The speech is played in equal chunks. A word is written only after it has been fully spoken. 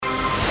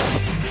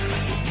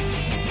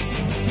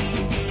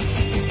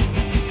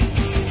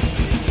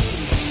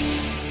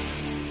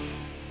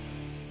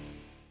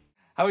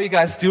How are you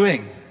guys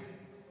doing?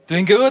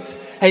 Doing good?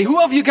 Hey,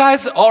 who of you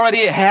guys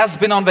already has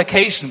been on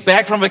vacation,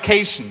 back from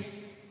vacation?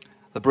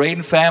 The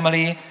Braden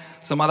family,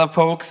 some other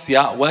folks,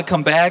 yeah,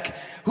 welcome back.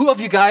 Who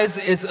of you guys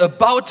is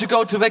about to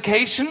go to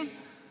vacation?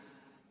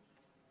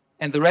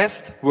 And the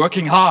rest,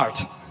 working hard.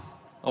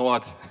 Or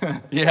what?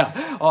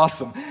 Yeah,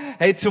 awesome.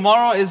 Hey,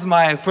 tomorrow is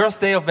my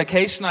first day of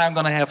vacation. I'm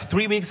going to have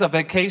 3 weeks of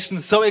vacation.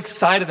 So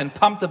excited and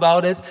pumped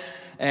about it.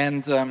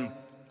 And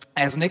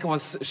as Nick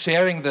was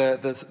sharing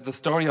the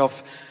story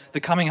of the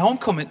coming home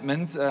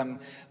commitment,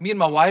 me and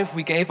my wife,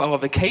 we gave our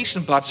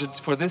vacation budget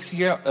for this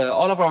year,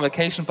 all of our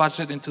vacation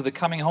budget into the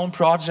Coming Home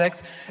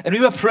project. And we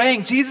were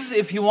praying, Jesus,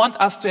 if you want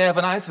us to have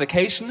a nice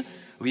vacation,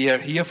 we are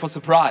here for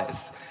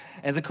surprise.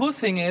 And the cool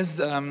thing is,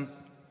 a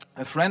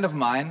friend of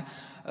mine,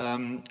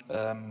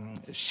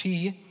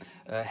 she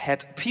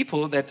had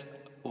people that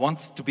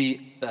wants to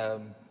be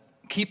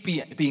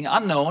being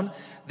unknown.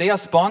 They are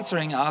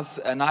sponsoring us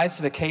a nice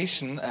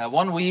vacation,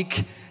 1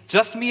 week,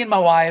 just me and my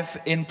wife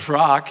in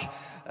Prague,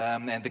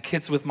 and the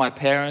kids with my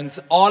parents,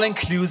 all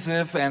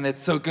inclusive, and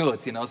it's so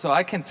good, you know. So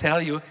I can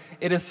tell you,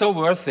 it is so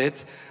worth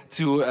it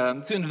to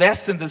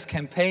invest in this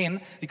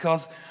campaign,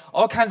 because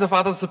all kinds of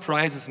other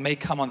surprises may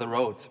come on the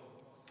road,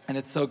 and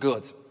it's so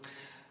good.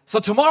 So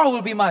tomorrow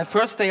will be my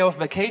first day of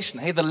vacation.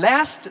 Hey, the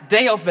last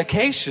day of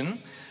vacation,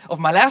 of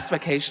my last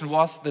vacation,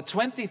 was the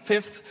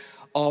 25th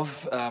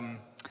of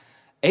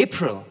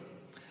April,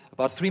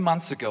 about 3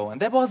 months ago.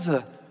 And that was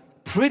a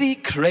pretty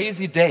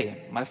crazy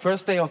day. My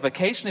first day of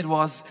vacation, it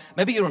was,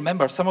 maybe you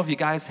remember, some of you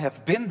guys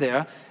have been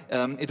there.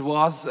 It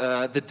was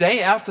the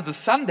day after the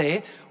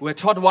Sunday where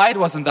Todd White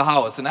was in the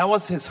house. And I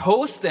was his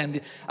host,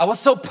 and I was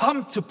so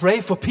pumped to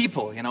pray for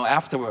people, you know,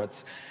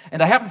 afterwards.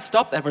 And I haven't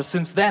stopped ever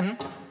since then.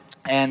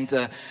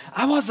 And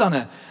I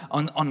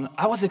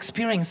was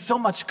experiencing so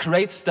much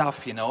great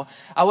stuff, you know.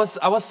 I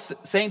was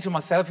saying to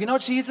myself, you know,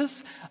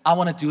 Jesus, I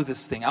want to do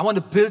this thing. I want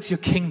to build your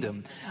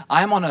kingdom.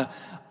 I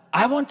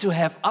want to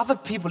have other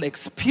people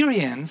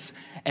experience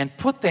and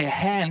put their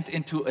hand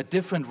into a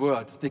different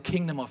world, the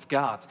kingdom of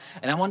God.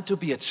 And I want to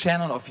be a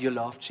channel of your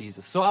love,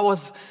 Jesus. So I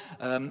was,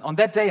 on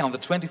that day, on the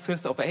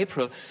 25th of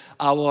April,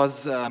 I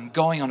was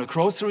going on a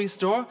grocery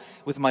store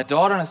with my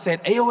daughter, and I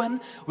said, hey, Owen,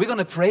 we're going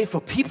to pray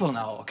for people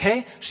now,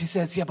 okay? She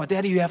says, yeah, but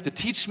Daddy, you have to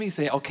teach me.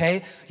 Say,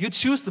 okay, you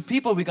choose the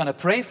people we're going to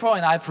pray for,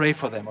 and I pray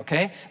for them,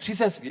 okay? She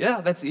says, yeah,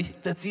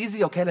 that's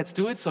easy, okay, let's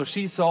do it. So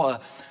she saw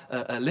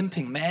a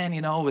limping man,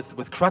 you know,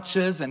 with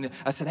crutches, and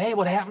I said, hey,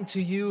 what happened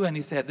to you? And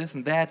he said this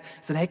and that.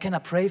 I said, hey, can I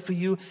pray for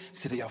you? He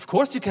said, yeah, of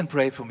course you can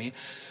pray for me.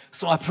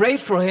 So I prayed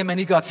for him, and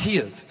he got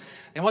healed.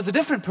 There was a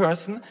different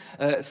person,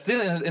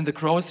 still in the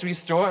grocery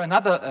store,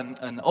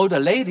 an older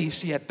lady.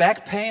 She had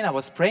back pain. I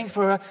was praying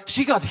for her.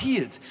 She got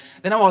healed.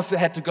 Then I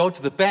had to go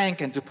to the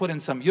bank and to put in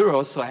some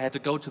euros, so I had to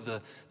go to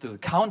the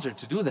counter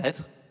to do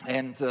that.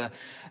 And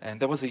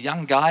there was a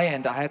young guy,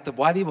 and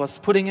while he was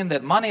putting in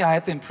that money, I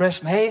had the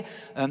impression, hey,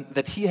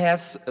 that he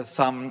has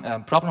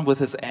some problem with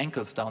his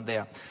ankles down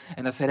there.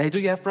 And I said, hey, do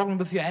you have problem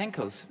with your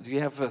ankles? Do you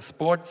have a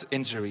sports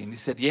injury? And he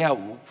said, yeah,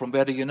 from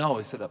where do you know?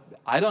 He said,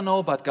 I don't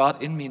know, but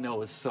God in me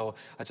knows. So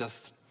I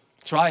just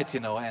tried,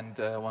 you know, and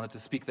wanted to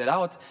speak that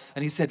out.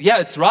 And he said, yeah,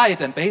 it's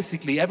right. And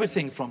basically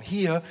everything from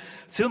here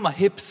till my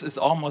hips is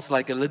almost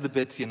like a little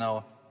bit, you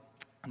know,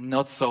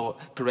 not so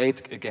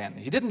great again.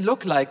 He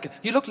looked like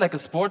a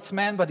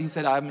sportsman, but he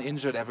said, I'm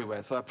injured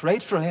everywhere. So I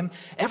prayed for him.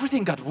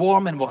 Everything got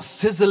warm and was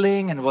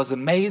sizzling and was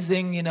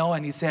amazing, you know,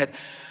 and he said,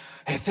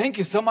 hey, thank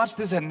you so much.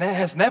 This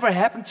has never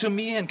happened to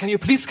me, and can you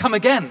please come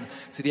again?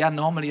 I said, yeah,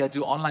 normally I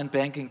do online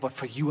banking, but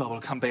for you I will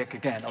come back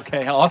again.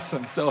 Okay,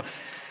 awesome. So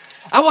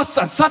I was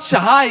on such a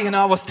high, you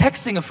know, I was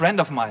texting a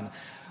friend of mine,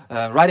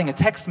 writing a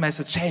text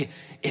message, hey,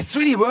 it's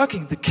really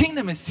working. The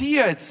kingdom is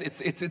here.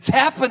 It's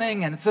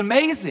happening, and it's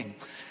amazing.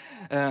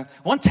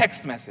 One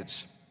text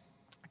message.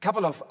 A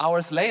couple of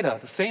hours later,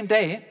 the same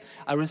day,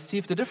 I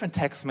received a different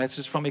text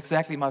message from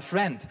exactly my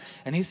friend.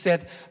 And he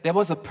said there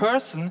was a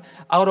person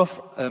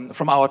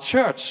from our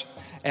church,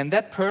 and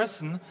that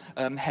person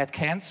had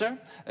cancer,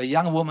 a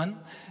young woman,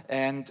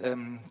 and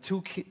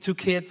two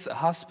kids, a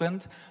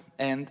husband,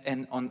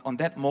 and on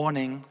that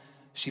morning,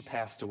 she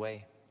passed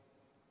away.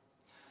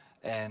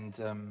 And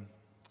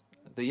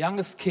the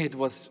youngest kid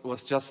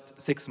was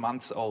just 6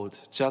 months old,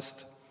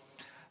 just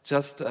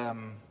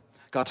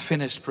got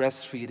finished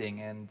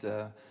breastfeeding,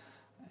 and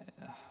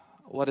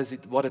what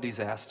a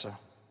disaster.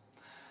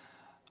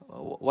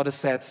 What a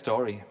sad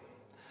story.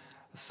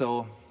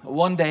 So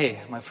one day,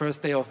 my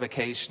first day of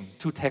vacation,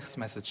 2 text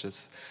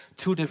messages,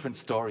 2 different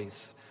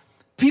stories.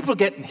 People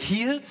getting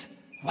healed,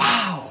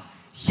 wow,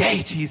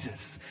 yay,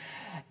 Jesus.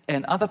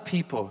 And other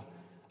people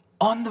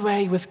on the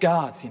way with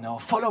God, you know,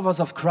 followers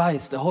of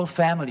Christ, the whole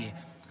family.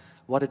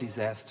 What a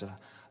disaster,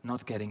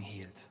 not getting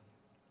healed.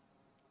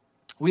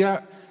 We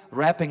are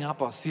wrapping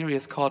up our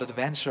series called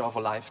Adventure of a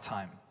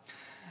Lifetime.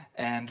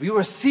 And we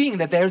were seeing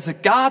that there's a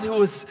God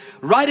who is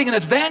writing an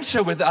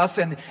adventure with us,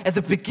 and at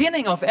the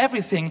beginning of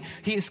everything,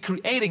 He is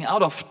creating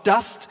out of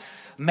dust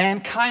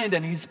mankind,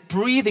 and he's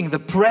breathing the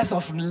breath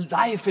of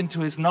life into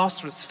his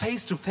nostrils,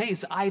 face to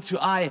face, eye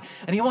to eye.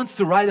 And he wants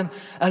to write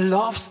a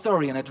love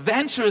story, an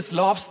adventurous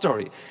love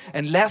story.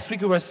 And last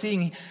week we were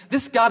seeing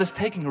this God is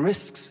taking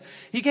risks.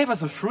 He gave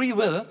us a free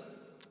will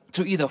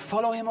to either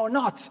follow him or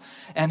not.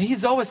 And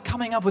he's always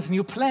coming up with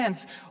new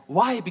plans.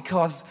 Why?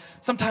 Because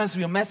sometimes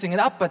we are messing it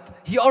up, but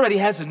he already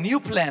has a new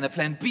plan, a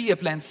plan B, a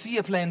plan C,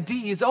 a plan D.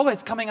 He's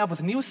always coming up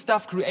with new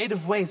stuff,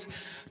 creative ways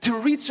to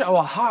reach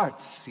our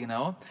hearts, you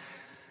know.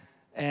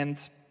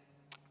 And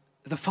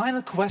the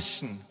final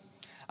question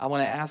I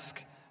want to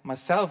ask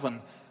myself and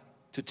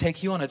to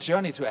take you on a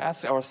journey to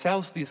ask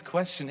ourselves this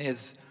question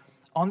is,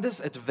 on this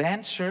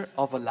adventure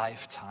of a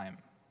lifetime,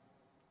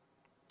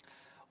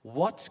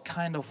 what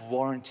kind of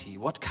warranty,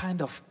 what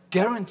kind of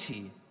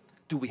guarantee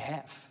do we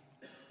have?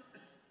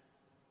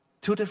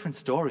 Two different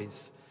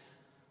stories.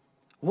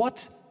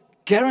 What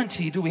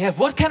guarantee do we have?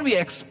 What can we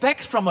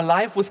expect from a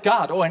life with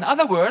God? Or in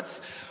other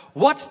words,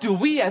 what do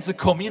we as a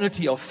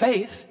community of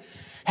faith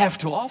have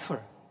to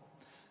offer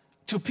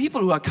to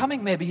people who are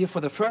coming maybe here for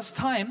the first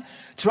time,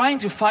 trying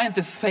to find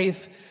this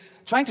faith,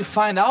 trying to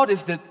find out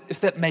if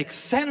that makes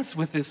sense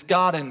with this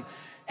God in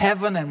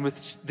heaven and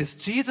with this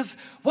Jesus?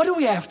 What do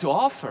we have to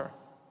offer?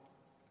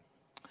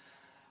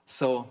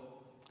 So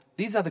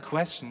these are the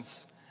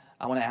questions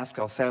I want to ask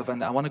ourselves,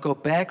 and I want to go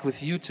back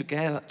with you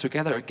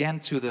together again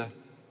to the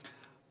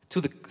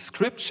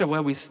scripture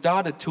where we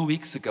started 2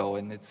 weeks ago,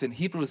 and it's in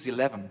Hebrews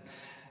 11.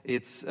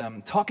 It's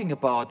talking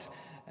about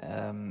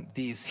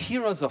these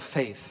heroes of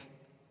faith,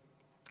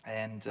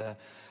 and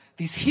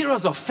these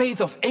heroes of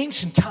faith of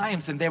ancient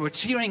times, and they were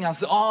cheering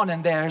us on.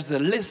 And there's a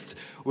list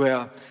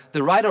where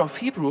the writer of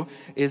Hebrew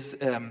is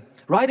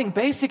writing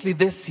basically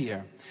this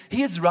here.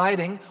 He is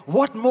writing,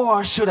 what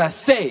more should I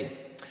say?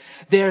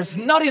 There's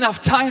not enough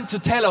time to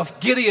tell of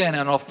Gideon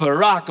and of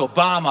Barack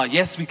Obama,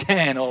 yes we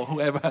can, or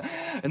whoever,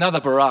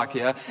 another Barack,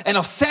 yeah, and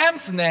of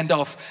Samson and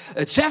of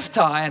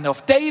Jephthah and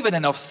of David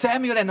and of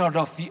Samuel and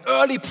of the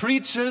early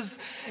preachers.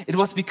 It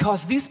was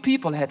because these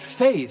people had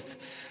faith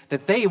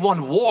that they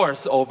won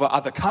wars over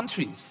other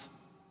countries.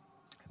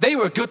 They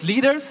were good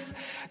leaders.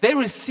 They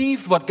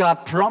received what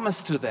God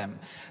promised to them.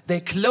 They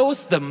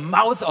closed the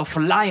mouth of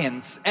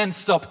lions and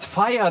stopped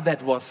fire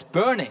that was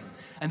burning.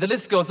 And the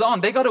list goes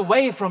on. They got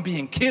away from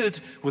being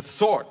killed with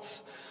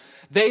swords.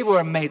 They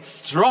were made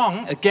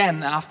strong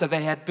again after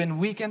they had been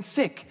weak and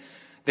sick.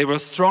 They were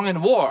strong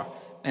in war,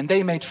 and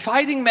they made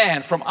fighting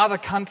men from other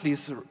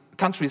countries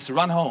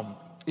run home.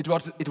 It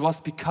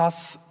was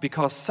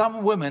because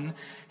some women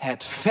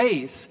had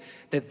faith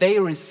that they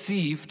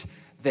received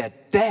their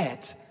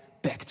dead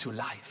back to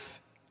life.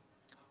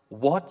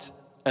 What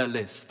a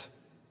list.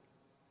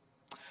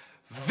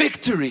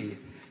 Victory,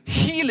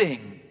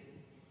 healing,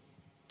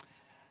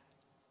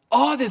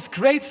 all this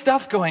great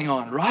stuff going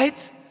on,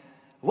 right?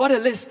 What a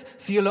list.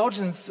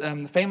 Theologians,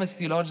 famous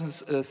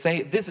theologians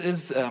say this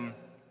is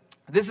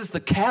the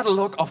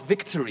catalog of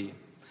victory.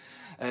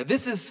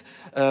 This is,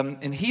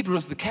 in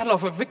Hebrews, the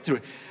catalog of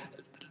victory.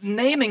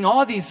 Naming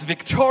all these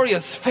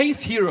victorious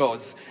faith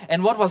heroes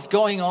and what was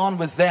going on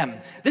with them.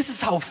 This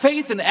is how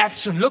faith in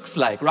action looks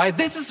like, right?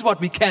 This is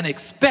what we can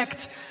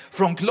expect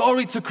from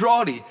glory to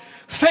glory.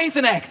 Faith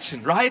in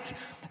action, right?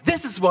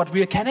 This is what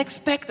we can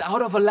expect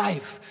out of a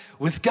life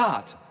with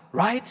God,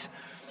 right?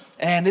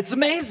 And it's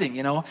amazing,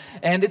 you know.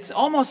 And it's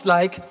almost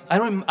like,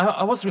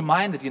 I was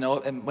reminded, you know,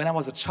 when I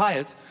was a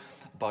child,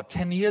 about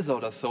 10 years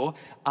old or so,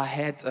 I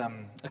had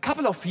a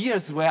couple of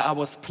years where I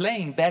was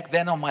playing back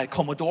then on my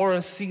Commodore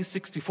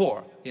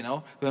C64, you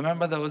know.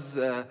 Remember those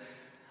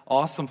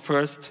awesome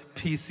first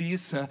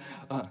PCs?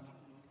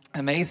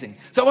 Amazing.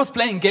 So I was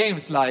playing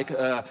games like,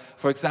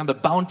 for example,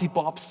 Bounty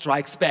Bob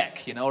Strikes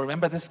Back, you know.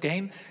 Remember this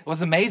game? It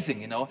was amazing,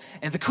 you know.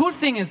 And the cool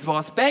thing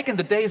was back in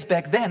the days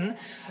back then,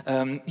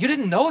 you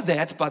didn't know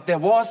that, but there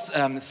was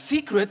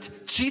secret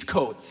cheat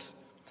codes.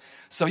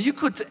 So you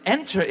could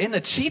enter in a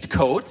cheat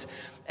code,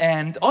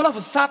 and all of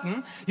a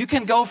sudden, you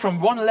can go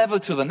from one level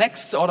to the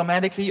next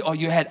automatically, or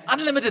you had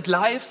unlimited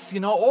lives,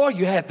 you know, or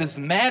you had this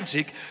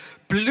magic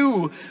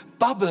blue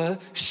bubble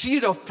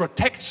shield of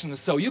protection,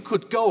 so you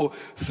could go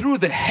through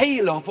the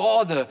hail of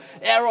all the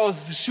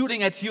arrows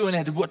shooting at you,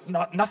 and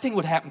nothing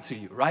would happen to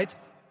you, right?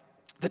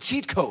 The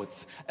cheat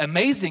codes,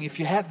 amazing if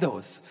you had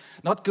those.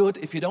 Not good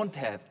if you don't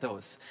have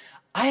those.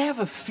 I have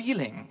a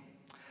feeling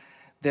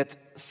that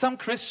some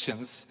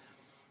Christians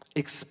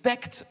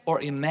expect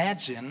or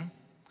imagine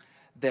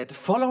that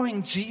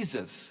following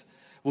Jesus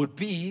would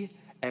be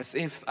as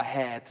if I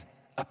had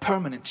a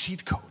permanent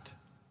cheat code,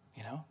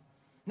 you know?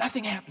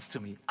 Nothing happens to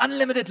me.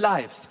 Unlimited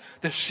lives,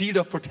 the shield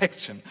of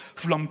protection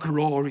from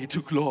glory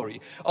to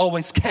glory.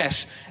 Always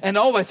cash and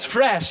always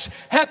fresh,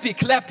 happy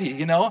clappy,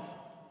 you know?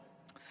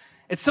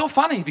 It's so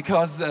funny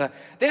because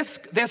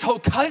there's whole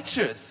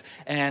cultures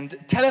and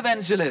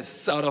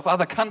televangelists out of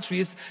other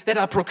countries that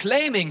are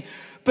proclaiming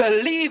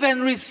believe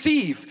and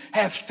receive,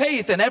 have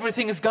faith, and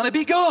everything is going to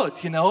be good,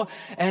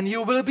 and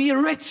you will be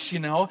rich,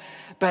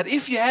 But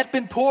if you had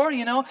been poor,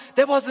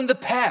 that was in the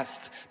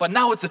past. But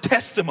now it's a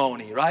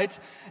testimony, right?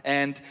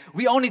 And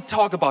we only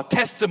talk about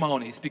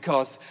testimonies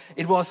because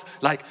it was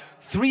like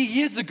 3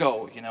 years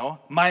ago,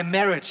 my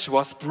marriage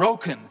was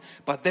broken.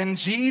 But then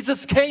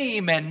Jesus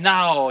came, and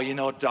now,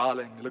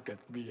 darling, look at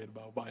me and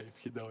my wife,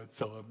 it's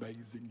so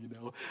amazing,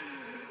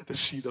 the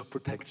sheet of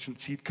protection,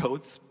 cheat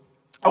codes.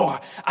 Oh,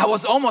 I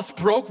was almost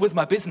broke with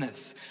my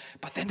business,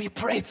 but then we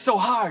prayed so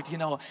hard,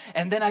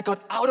 and then I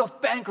got out of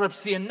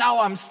bankruptcy, and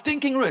now I'm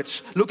stinking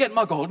rich. Look at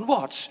my golden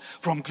watch,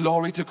 from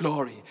glory to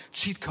glory.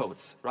 Cheat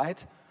codes,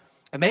 right?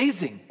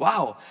 Amazing,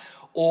 wow.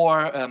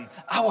 Or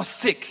I was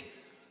sick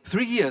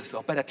 3 years,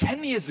 or better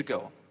 10 years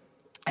ago,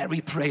 and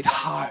we prayed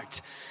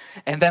hard.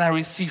 And then I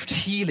received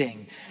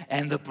healing,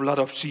 and the blood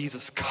of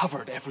Jesus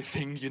covered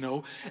everything,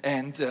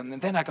 and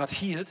then I got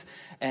healed,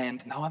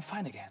 and now I'm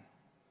fine again.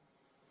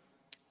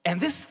 And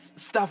this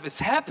stuff is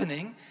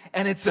happening,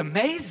 and it's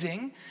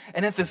amazing,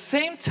 and at the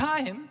same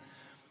time,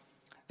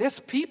 there's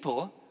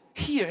people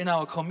here in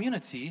our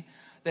community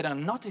that are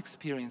not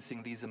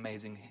experiencing these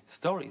amazing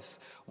stories,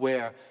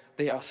 where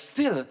they are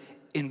still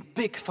in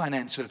big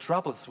financial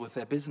troubles with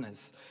their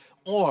business,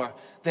 or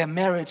their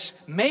marriage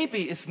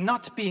maybe is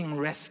not being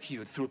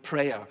rescued through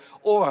prayer,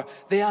 or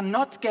they are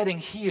not getting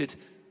healed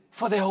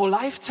for their whole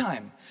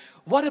lifetime.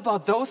 What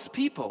about those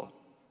people?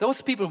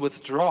 Those people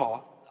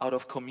withdraw out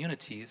of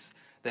communities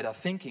that are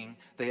thinking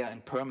they are in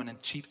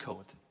permanent cheat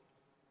code.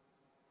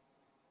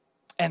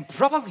 And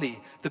probably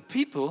the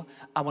people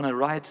I want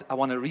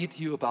to read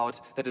you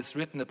about, that is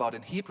written about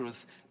in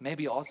Hebrews,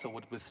 maybe also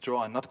would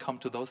withdraw and not come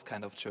to those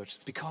kind of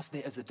churches, because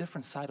there is a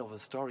different side of the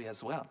story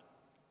as well.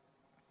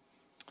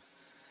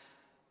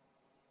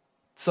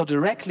 So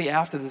directly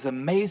after this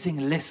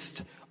amazing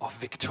list of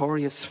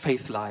victorious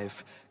faith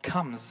life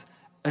comes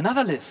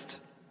another list.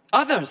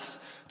 Others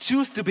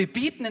choose to be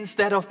beaten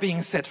instead of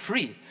being set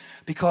free,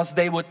 because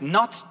they would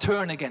not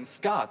turn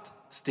against God,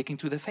 sticking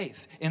to their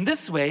faith. In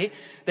this way,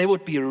 they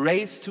would be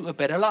raised to a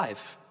better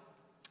life.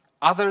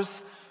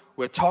 Others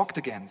were talked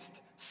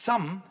against.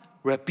 Some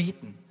were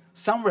beaten.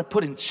 Some were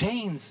put in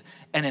chains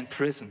and in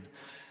prison.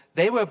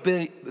 They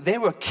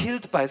were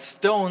killed by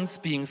stones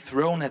being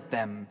thrown at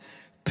them.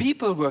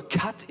 People were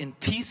cut in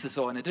pieces,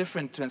 or in a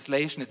different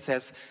translation it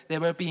says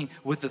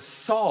with a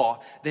saw,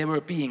 they were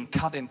being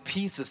cut in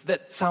pieces.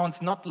 That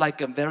sounds not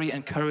like a very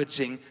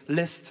encouraging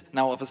list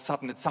now all of a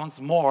sudden. It sounds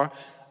more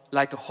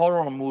like a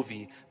horror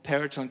movie,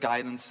 Parental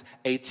Guidance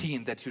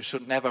 18, that you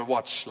should never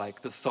watch,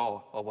 like The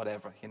Saw or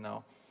whatever,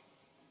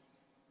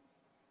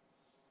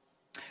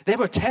 They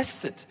were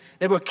tested.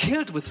 They were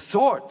killed with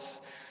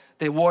swords.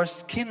 They wore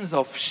skins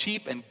of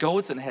sheep and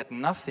goats and had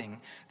nothing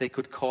they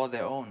could call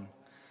their own.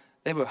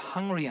 They were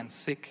hungry and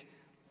sick.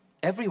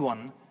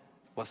 Everyone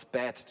was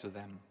bad to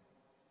them.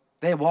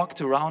 They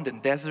walked around in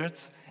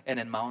deserts and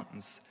in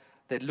mountains.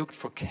 They looked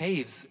for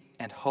caves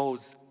and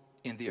holes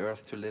in the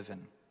earth to live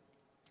in.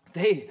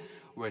 They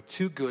were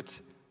too good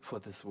for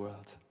this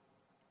world.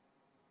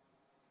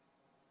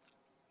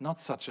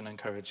 Not such an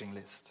encouraging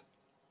list.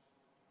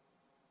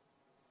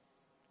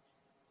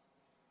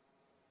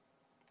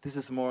 This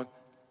is more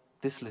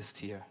this list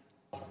here.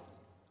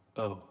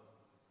 Oh.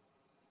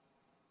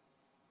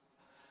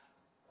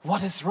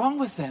 What is wrong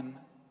with them?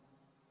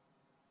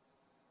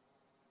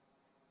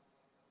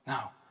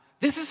 Now,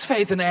 this is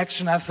faith in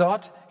action, I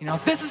thought.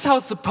 This is how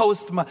it's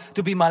supposed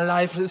to be my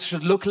life, this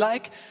should look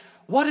like.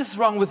 What is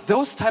wrong with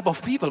those type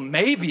of people?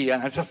 Maybe,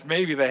 and just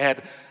maybe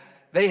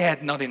they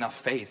had not enough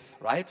faith,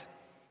 right?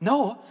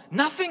 No,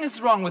 nothing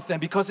is wrong with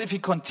them, because if you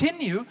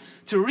continue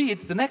to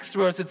read the next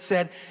verse, it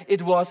said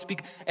it was,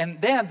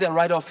 and then the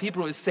writer of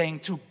Hebrew is saying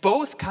to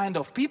both kind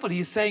of people,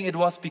 he's saying it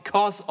was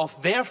because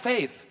of their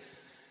faith.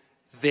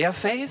 Their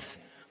faith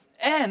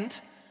and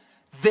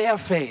their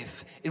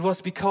faith. It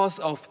was because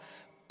of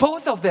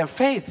both of their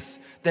faiths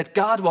that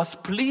God was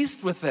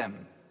pleased with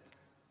them.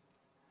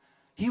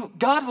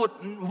 God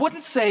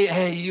wouldn't say,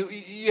 hey,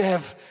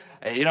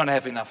 you don't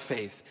have enough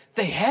faith.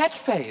 They had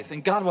faith,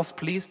 and God was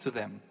pleased to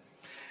them.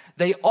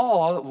 They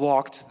all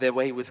walked their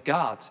way with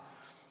God.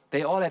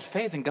 They all had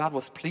faith, and God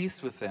was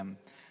pleased with them.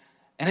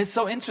 And it's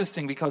so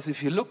interesting, because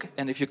if you look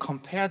and if you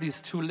compare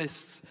these two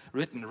lists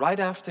written right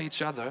after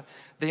each other,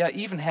 they are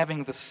even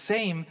having the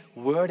same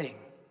wording.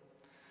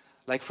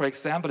 Like, for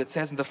example, it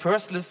says in the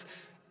first list,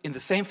 in the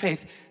same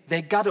faith,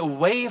 they got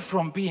away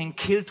from being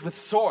killed with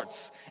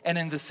swords. And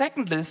in the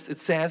second list,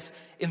 it says,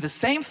 in the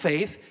same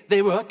faith,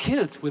 they were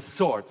killed with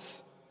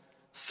swords.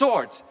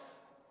 Sword,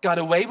 got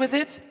away with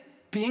it,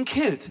 being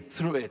killed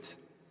through it.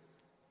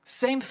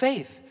 Same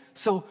faith.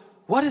 So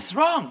what is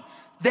wrong?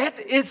 That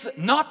is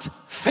not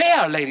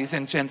fair, ladies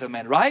and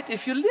gentlemen, right?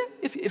 If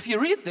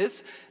you read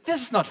this,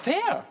 this is not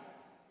fair.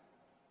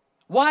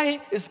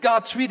 Why is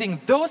God treating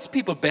those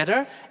people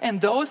better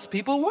and those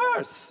people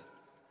worse?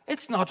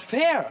 It's not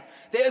fair.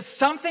 There is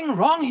something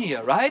wrong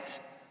here, right?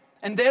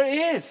 And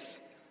there is.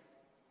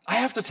 I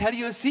have to tell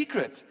you a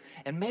secret.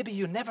 And maybe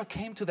you never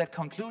came to that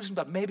conclusion,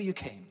 but maybe you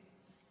came.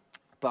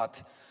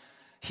 But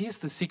Here's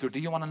the secret. Do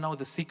you want to know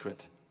the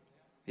secret?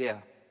 Yeah,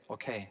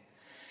 okay.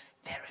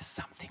 There is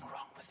something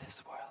wrong with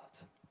this world.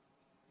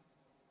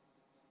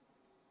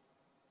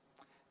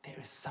 There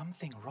is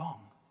something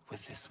wrong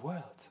with this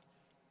world.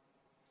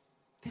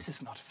 This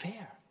is not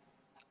fair.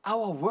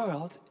 Our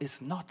world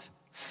is not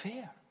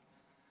fair.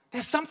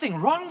 There's something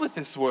wrong with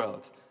this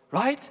world,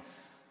 right?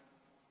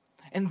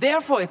 And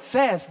therefore it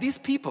says, these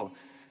people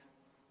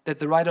that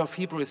the writer of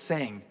Hebrew is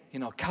saying,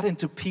 cut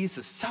into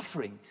pieces,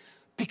 suffering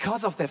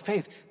because of their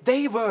faith.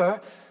 They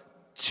were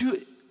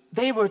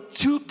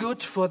too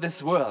good for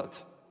this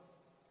world.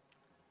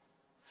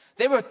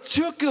 They were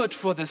too good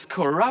for this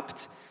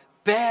corrupt,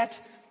 bad,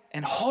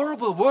 and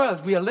horrible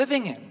world we are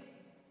living in.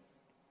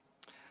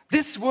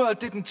 This world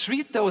didn't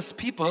treat those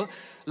people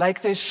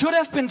like they should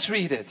have been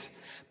treated,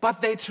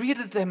 but they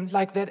treated them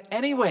like that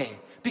anyway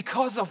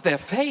because of their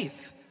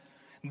faith.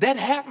 That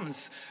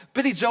happens.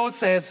 Billy Joel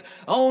says,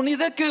 only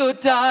the good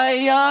die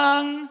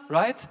young,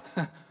 right?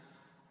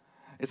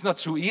 It's not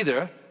true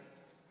either.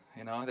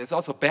 There's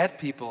also bad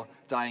people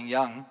dying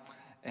young,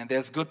 and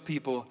there's good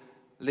people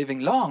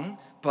living long,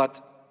 but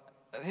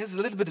there's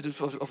a little bit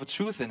of a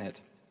truth in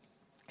it,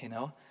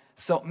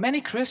 So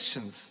many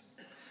Christians,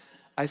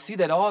 I see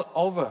that all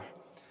over,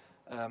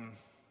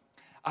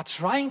 are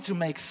trying to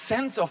make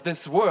sense of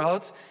this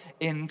world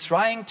in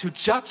trying to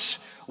judge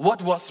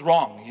what was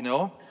wrong,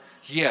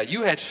 Yeah,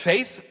 you had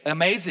faith,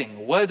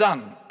 amazing, well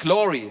done,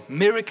 glory,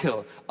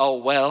 miracle. Oh,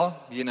 well,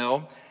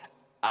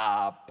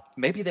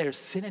 maybe there's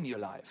sin in your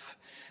life.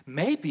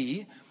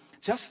 Maybe,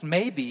 just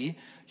maybe,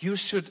 you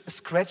should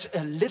scratch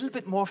a little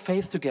bit more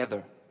faith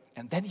together,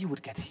 and then you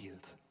would get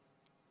healed,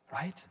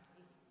 right?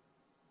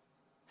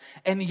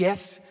 And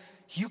yes,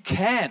 you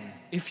can,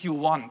 if you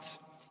want,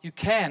 you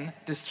can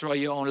destroy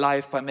your own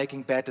life by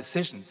making bad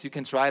decisions. You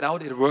can try it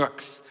out, it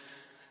works.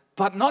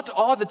 But not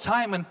all the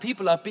time when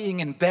people are being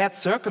in bad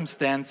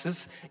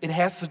circumstances, it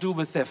has to do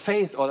with their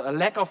faith or a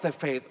lack of their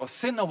faith or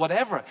sin or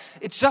whatever.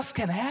 It just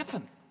can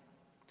happen.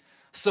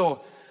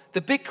 So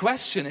the big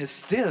question is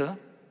still,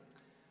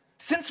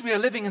 since we are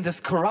living in this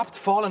corrupt,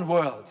 fallen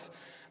world,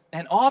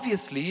 and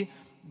obviously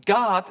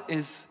God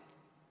is,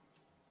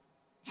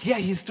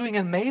 He's doing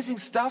amazing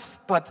stuff,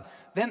 but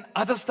then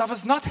other stuff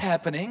is not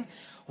happening,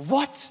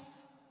 what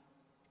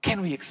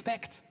can we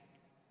expect?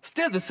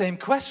 Still the same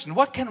question.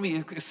 What can we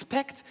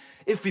expect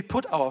if we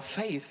put our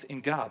faith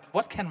in God?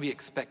 What can we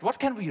expect? What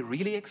can we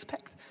really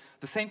expect?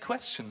 The same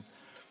question.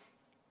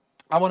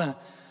 I want to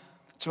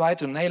try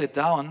to nail it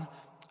down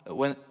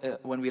when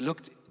we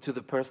looked to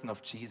the person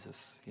of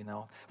Jesus,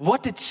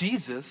 What did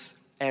Jesus,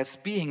 as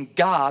being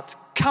God,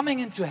 coming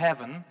into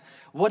heaven,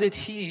 what did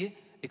he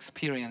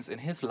experience in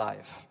his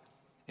life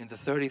in the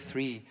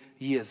 33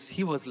 years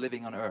he was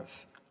living on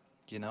earth,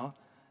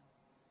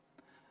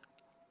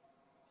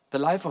 The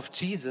life of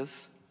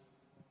Jesus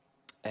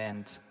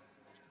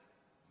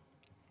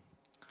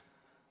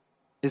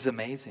is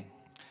amazing.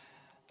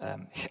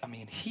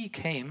 He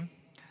came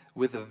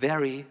with a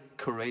very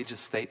courageous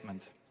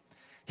statement.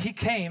 He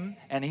came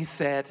and he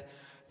said,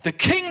 the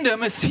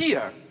kingdom is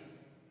here.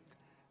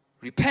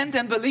 Repent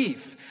and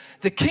believe.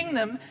 The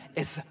kingdom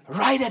is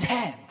right at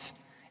hand.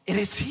 It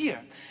is here.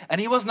 And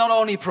he was not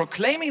only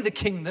proclaiming the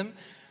kingdom,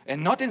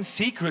 and not in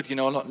secret,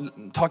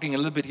 talking a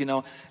little bit,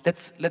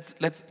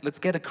 let's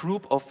get a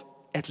group of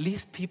at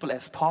least people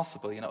as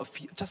possible,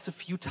 just a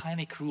few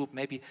tiny group,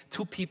 maybe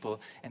 2 people,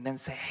 and then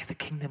say, hey, the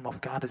kingdom of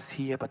God is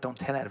here, but don't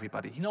tell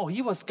everybody.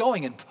 He was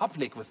going in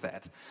public with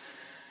that.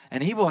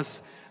 And he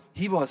was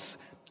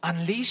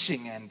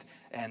unleashing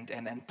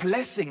and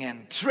blessing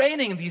and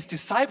training these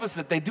disciples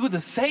that they do the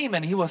same,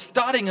 and he was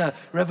starting a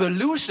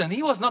revolution.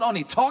 He was not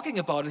only talking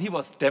about it, he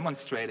was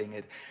demonstrating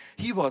it.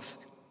 He was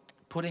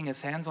putting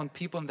his hands on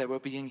people and they were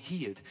being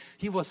healed.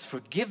 He was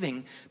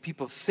forgiving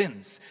people's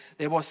sins.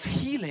 There was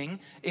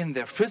healing in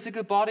their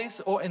physical bodies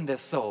or in their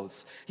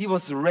souls. He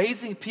was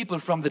raising people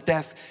from the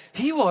dead.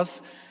 He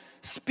was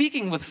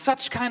speaking with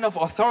such kind of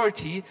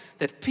authority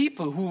that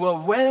people who were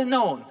well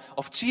known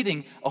of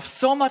cheating of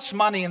so much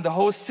money in the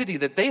whole city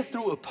that they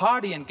threw a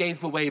party and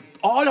gave away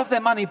all of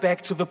their money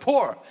back to the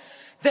poor.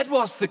 That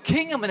was the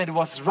kingdom, and it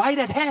was right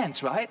at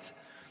hand, right?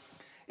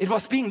 It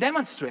was being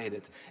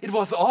demonstrated. It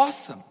was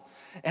awesome.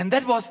 And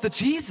that was the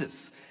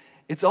Jesus.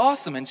 It's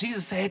awesome. And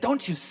Jesus said, hey,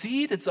 don't you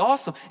see it? It's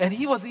awesome. And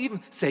he was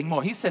even saying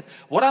more. He said,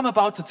 what I'm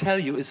about to tell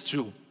you is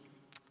true.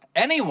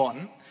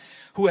 Anyone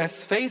who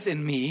has faith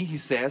in me, he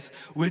says,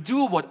 will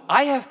do what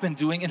I have been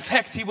doing. In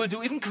fact, he will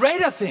do even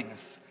greater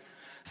things.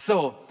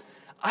 So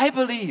I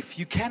believe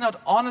you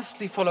cannot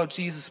honestly follow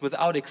Jesus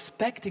without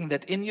expecting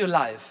that in your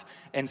life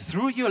and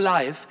through your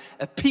life,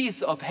 a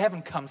piece of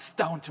heaven comes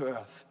down to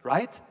earth,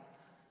 right?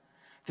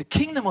 The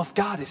kingdom of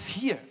God is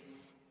here.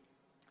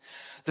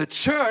 The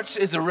church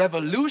is a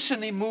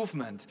revolutionary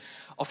movement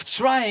of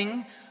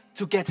trying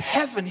to get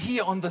heaven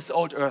here on this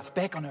old earth,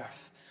 back on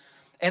earth.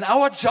 And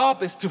our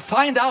job is to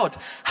find out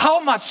how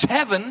much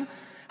heaven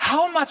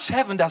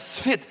does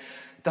fit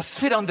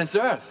on this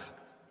earth,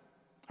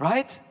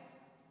 right?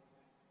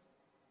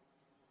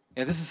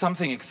 this is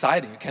something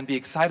exciting. You can be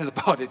excited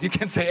about it. You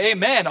can say,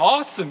 amen,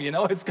 awesome,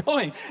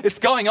 it's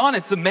going on,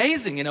 it's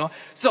amazing,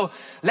 So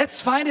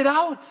let's find it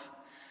out.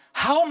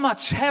 How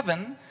much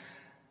heaven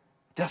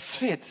does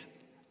fit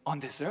on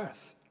this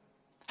earth?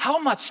 How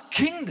much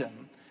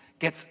kingdom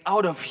gets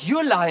out of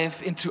your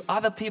life into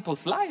other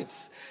people's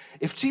lives?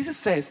 If Jesus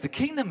says the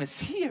kingdom is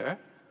here,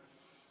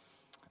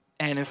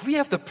 and if we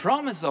have the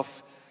promise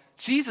of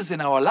Jesus in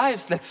our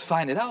lives, let's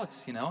find it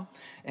out,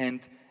 And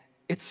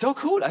it's so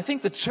cool. I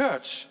think the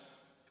church,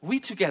 we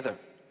together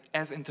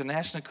as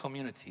international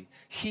community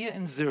here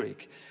in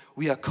Zurich,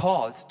 we are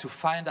called to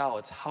find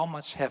out how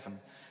much heaven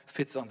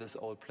fits on this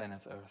old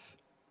planet Earth.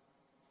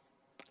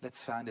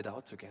 Let's find it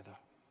out together.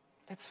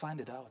 Let's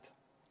find it out.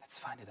 Let's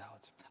find it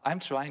out. I'm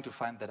trying to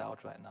find that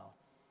out right now.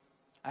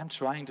 I'm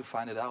trying to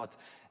find it out.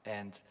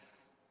 And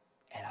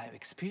I've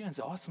experienced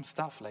awesome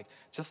stuff. Like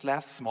just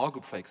last small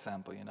group, for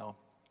example,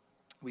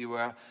 we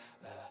were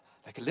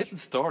like a little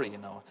story,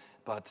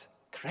 but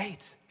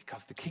great,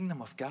 because the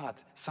kingdom of God,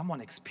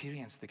 someone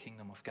experienced the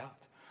kingdom of God.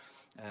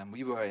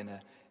 We were in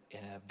a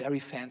very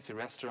fancy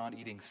restaurant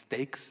eating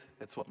steaks.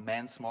 That's what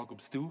men's small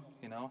groups do,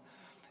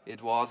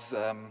 It was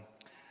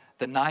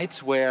the night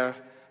where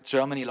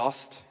Germany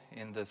lost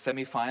in the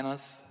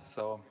semifinals,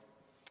 so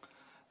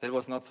that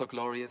was not so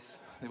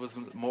glorious. It was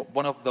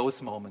one of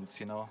those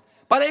moments,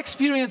 But I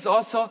experienced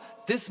also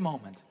this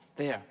moment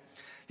there.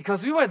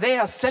 Because we were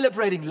there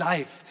celebrating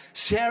life,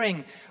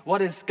 sharing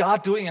what is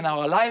God doing in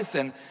our lives.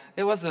 And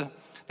there was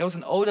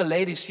an older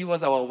lady, she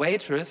was our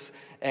waitress.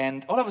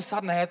 And all of a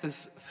sudden I had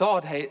this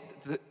thought, hey,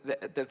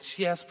 that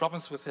she has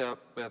problems with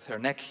her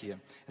neck here.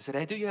 I said,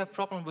 hey, do you have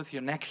problem with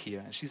your neck here?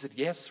 And she said,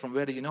 yes. From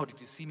where do you know?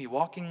 Did you see me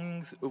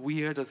walking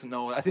weird? I said,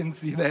 no, I didn't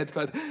see that,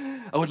 but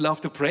I would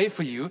love to pray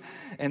for you.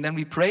 And then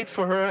we prayed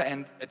for her,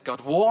 and it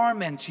got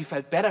warm, and she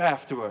felt better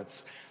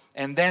afterwards.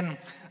 And then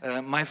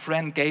my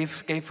friend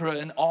gave her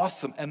an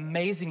awesome,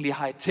 amazingly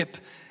high tip.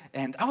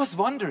 And I was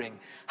wondering,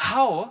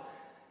 how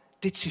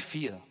did she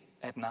feel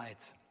at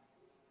night?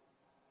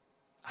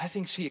 I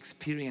think she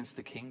experienced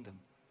the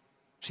kingdom.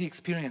 She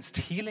experienced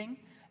healing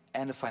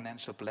and a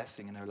financial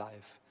blessing in her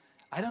life.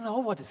 I don't know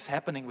what is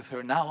happening with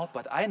her now,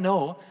 but I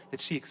know that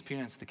she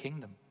experienced the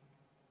kingdom.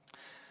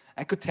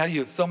 I could tell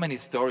you so many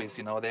stories.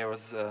 There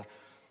was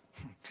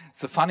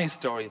it's a funny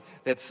story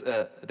that's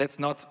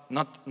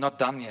not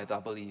done yet, I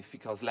believe,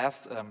 because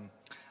last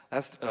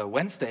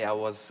Wednesday I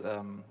was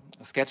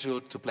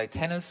scheduled to play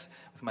tennis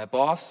with my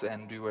boss,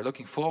 and we were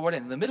looking forward.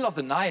 And in the middle of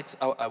the night,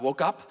 I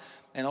woke up,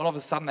 and all of a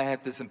sudden I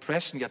had this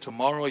impression: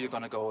 tomorrow you're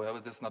going to go.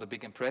 This is not a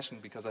big impression,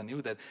 because I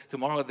knew that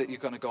tomorrow that you're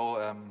going to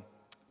go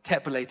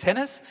play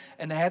tennis.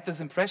 And I had this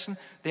impression: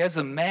 there's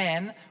a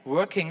man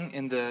working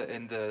in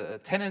the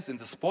tennis, in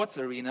the sports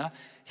arena.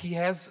 He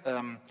has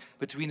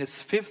between his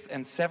 5th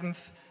and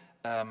 7th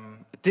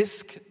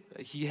disc,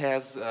 he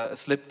has a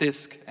slipped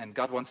disc, and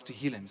God wants to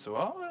heal him.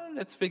 So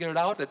let's figure it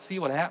out. Let's see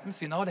what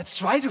happens. Let's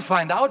try to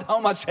find out how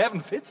much heaven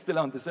fits still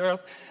on this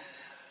earth.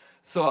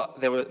 So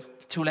there were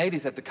 2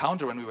 ladies at the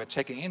counter when we were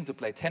checking in to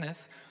play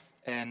tennis,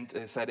 and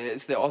said,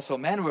 "Is there also a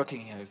man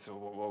working here?" So,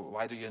 well,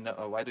 why do you know?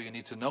 Why do you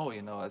need to know?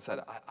 I said,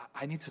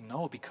 I need to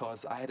know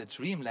because I had a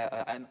dream,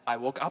 and I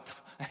woke up,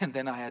 and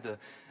then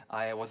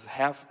I was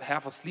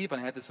half asleep,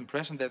 and I had this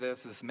impression that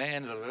there's this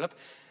man.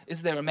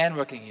 Is there a man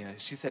working here?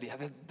 She said, yeah,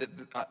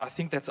 I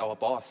think that's our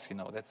boss.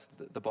 That's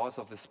the boss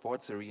of the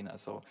sports arena.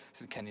 So I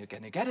said, can you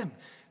get him?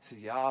 I said,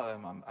 yeah,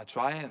 I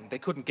try, and they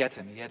couldn't get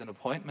him. He had an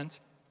appointment.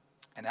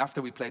 And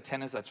after we played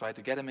tennis, I tried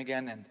to get him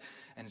again,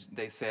 and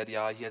they said,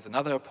 yeah, he has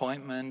another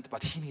appointment,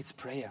 but he needs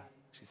prayer.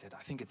 She said,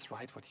 I think it's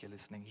right what you're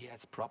listening. He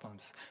has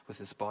problems with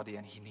his body,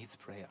 and he needs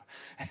prayer.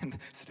 And I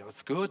said, oh,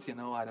 it's good,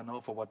 I don't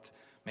know for what,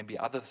 maybe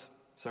other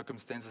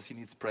circumstances he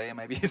needs prayer.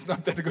 Maybe he's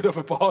not that good of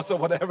a boss or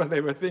whatever they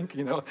were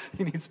thinking,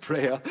 he needs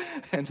prayer.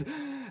 And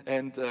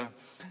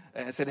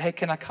I said, hey,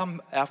 can I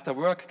come after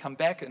work, come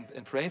back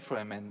and pray for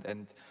him?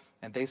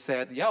 And they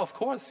said, yeah, of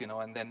course,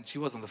 And then she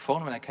was on the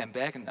phone when I came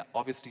back, and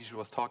obviously she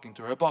was talking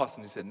to her boss.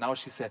 And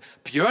she said,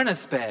 Björn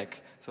is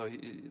back. So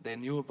they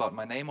knew about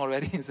my name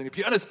already. He said,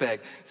 Björn is back.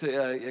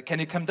 So can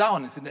you come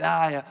down? He said,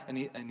 yeah.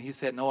 And he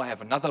said, no, I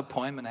have another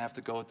appointment. I have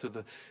to go to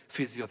the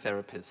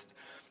physiotherapist.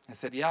 I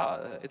said, yeah,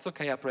 it's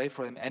okay. I pray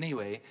for him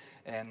anyway.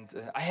 And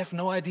I have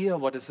no idea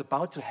what is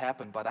about to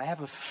happen, but I have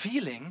a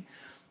feeling.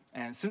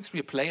 And since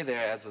we play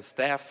there as a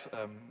staff,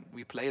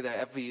 we play there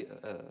every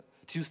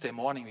Tuesday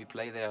morning. We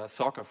play there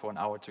soccer for an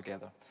hour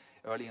together,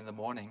 early in the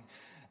morning.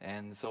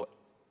 And so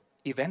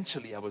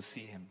eventually I will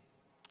see him.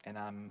 And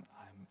I'm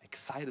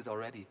excited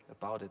already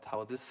about it,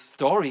 how this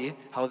story,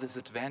 how this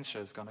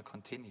adventure is going to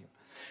continue.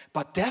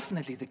 But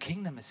definitely the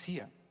kingdom is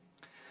here.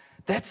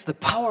 That's the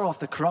power of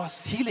the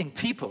cross, healing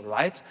people,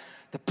 right?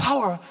 The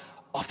power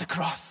of the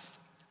cross.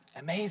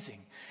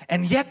 Amazing.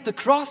 And yet the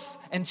cross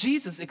and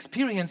Jesus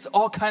experience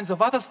all kinds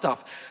of other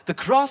stuff. The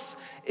cross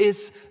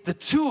is the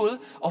tool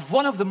of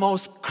one of the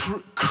most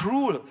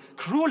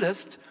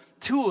cruelest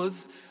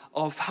tools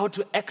of how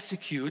to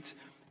execute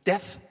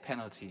death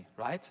penalty,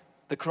 right?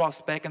 the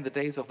cross back in the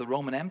days of the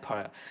Roman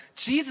Empire.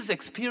 Jesus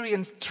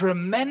experienced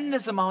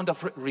tremendous amount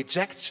of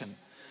rejection,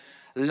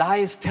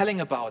 lies telling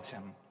about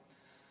him.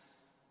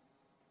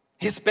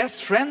 His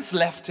best friends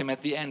left him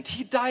at the end.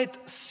 He died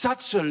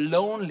such a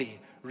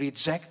lonely,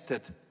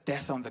 rejected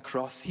death on the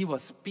cross. He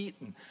was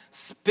beaten,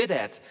 spit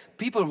at.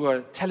 People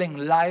were telling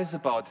lies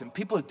about him.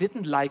 People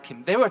didn't like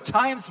him. There were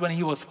times when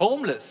he was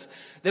homeless.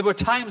 There were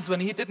times when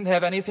he didn't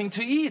have anything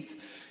to eat,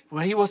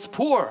 when he was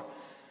poor.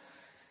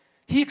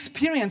 He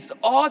experienced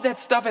all that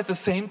stuff at the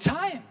same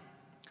time.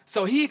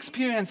 So he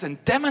experienced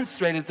and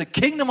demonstrated the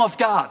kingdom of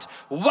God.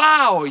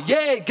 Wow,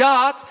 yay,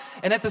 God.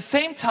 And at the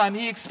same time,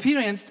 he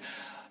experienced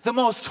the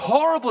most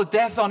horrible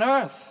death on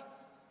earth.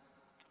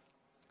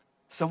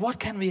 So what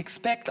can we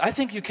expect? I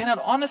think you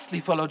cannot honestly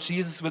follow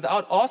Jesus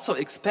without also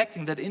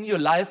expecting that in your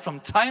life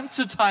from time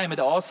to time it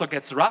also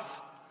gets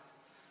rough.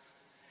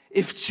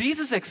 If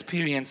Jesus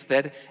experienced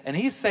that, and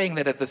he's saying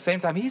that at the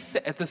same time,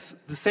 the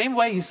same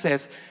way he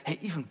says, hey,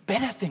 even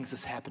better things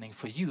is happening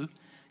for you.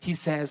 He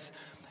says,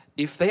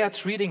 if they are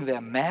treating their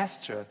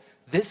master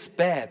this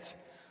bad,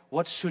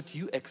 what should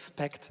you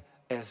expect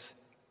as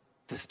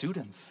the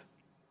students?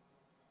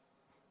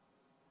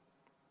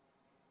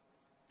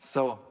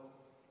 So,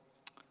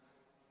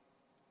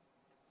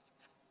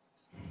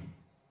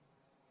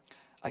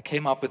 I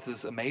came up with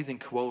this amazing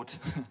quote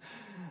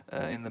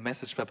in the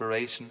message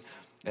preparation.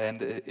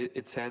 And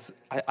it says,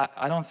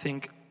 I don't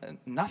think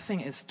nothing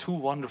is too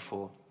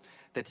wonderful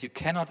that you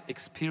cannot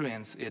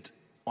experience it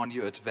on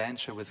your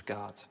adventure with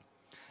God.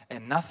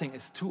 And nothing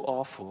is too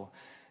awful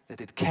that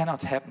it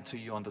cannot happen to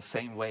you on the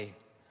same way.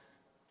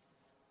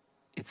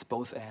 It's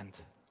both and.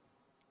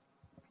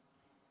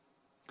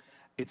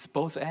 It's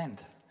both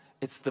and.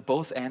 It's the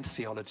both and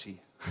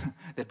theology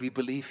that we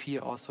believe here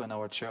also in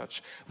our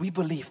church. We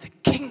believe the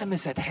kingdom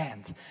is at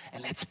hand,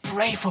 and let's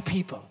pray for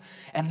people,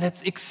 and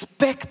let's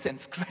expect and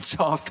scratch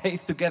our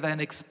faith together and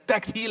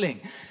expect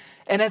healing.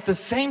 And at the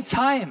same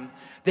time,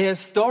 there are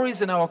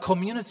stories in our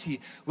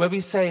community where we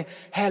say,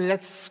 hey,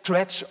 let's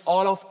scratch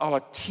all of our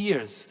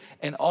tears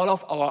and all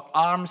of our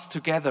arms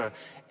together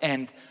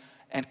and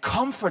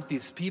comfort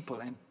these people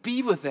and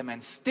be with them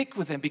and stick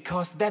with them,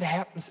 because that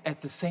happens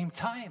at the same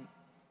time.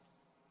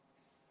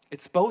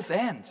 It's both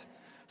and.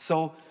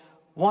 So,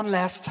 one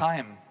last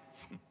time,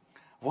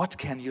 what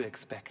can you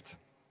expect?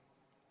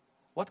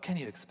 What can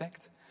you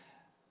expect?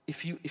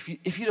 If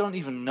you don't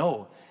even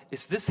know,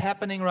 is this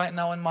happening right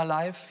now in my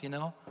life, you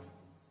know?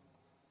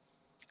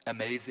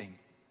 Amazing.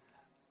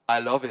 I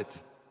love it.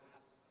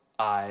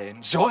 I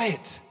enjoy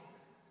it.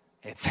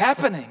 It's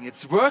happening.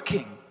 It's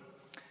working.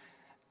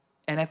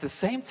 And at the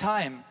same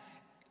time,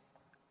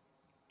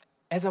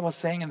 as I was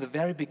saying in the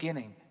very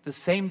beginning, the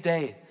same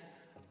day,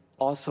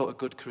 also a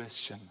good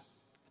Christian,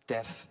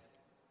 death,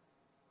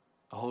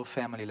 a whole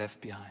family left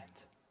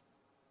behind.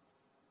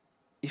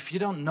 If you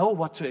don't know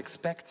what to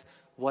expect,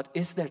 what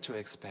is there to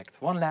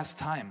expect? One last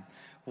time,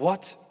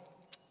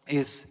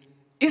 is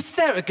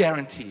there a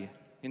guarantee?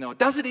 You know,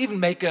 does it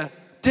even make a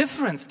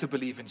difference to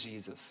believe in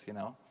Jesus? You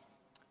know,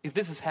 if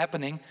this is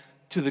happening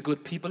to the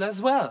good people as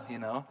well, you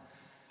know,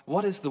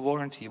 what is the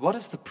warranty? What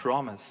is the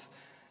promise?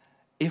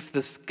 If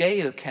the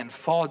scale can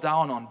fall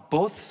down on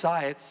both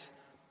sides,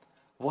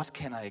 what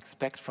can I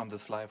expect from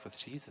this life with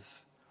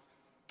Jesus?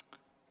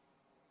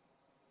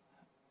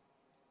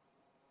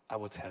 I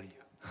will tell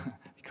you,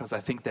 because I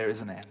think there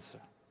is an answer.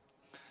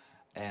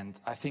 And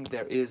I think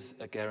there is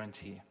a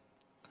guarantee.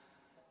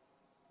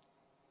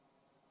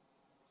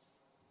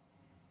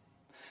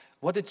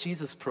 What did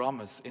Jesus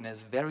promise in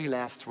his very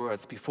last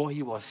words before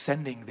he was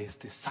sending his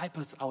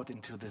disciples out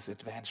into this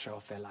adventure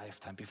of their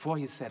lifetime?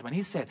 When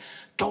he said,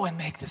 go and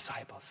make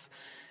disciples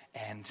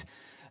and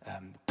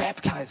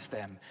baptize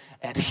them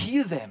and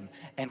heal them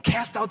and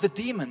cast out the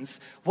demons,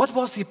 what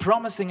was he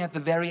promising at the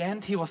very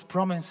end? He was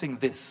promising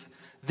this.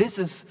 This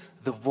is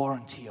the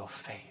warranty of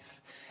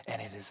faith,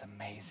 and it is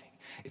amazing.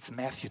 It's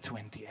Matthew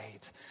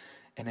 28,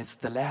 and it's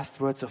the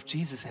last words of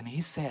Jesus, and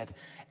he said,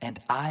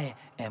 and I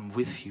am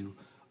with you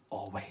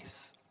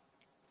always,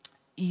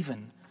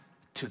 even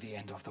to the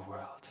end of the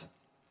world.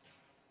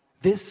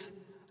 This,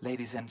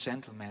 ladies and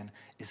gentlemen,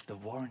 is the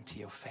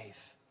warranty of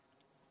faith.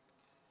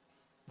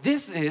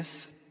 This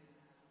is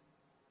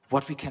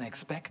what we can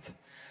expect.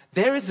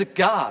 There is a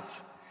God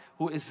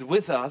who is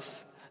with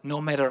us no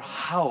matter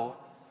how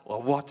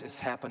or what is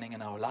happening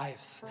in our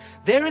lives.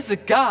 There is a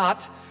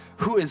God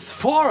who is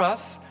for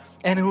us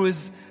and who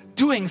is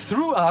doing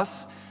through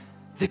us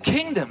the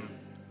kingdom.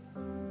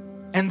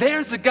 And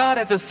there's a God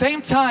at the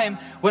same time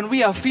when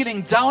we are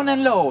feeling down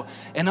and low,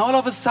 and all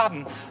of a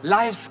sudden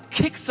life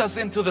kicks us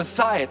into the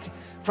side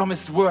from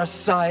his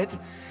worst side.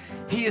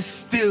 He is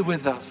still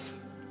with us.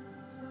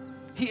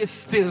 He is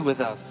still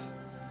with us.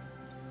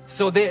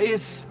 So there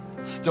is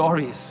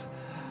stories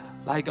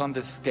like on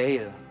the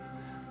scale.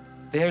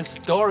 There's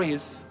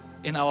stories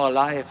in our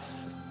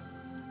lives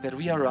that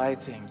we are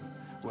writing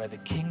where the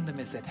kingdom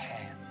is at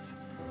hand.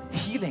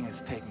 Healing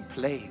is taking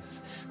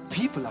place.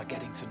 People are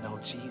getting to know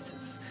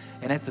Jesus.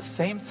 And at the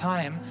same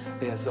time,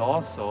 there's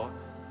also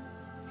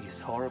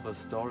these horrible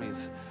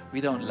stories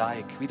we don't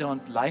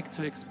like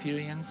to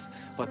experience,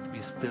 but we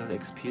still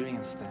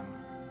experience them.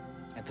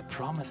 And the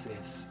promise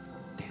is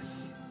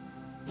this: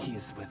 He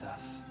is with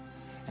us,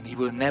 and He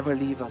will never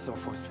leave us or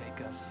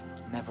forsake us,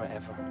 never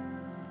ever.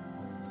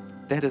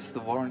 That is the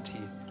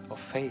warranty of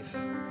faith.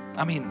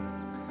 I mean,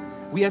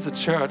 we as a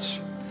church,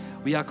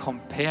 we are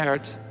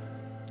compared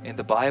in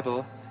the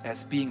Bible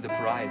as being the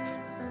bride.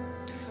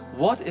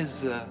 What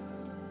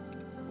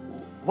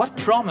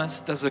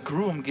promise does a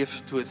groom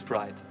give to his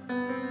bride?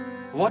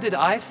 What did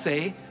I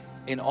say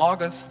in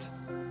August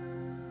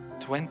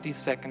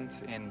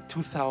 22nd in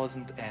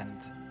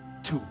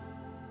 2002?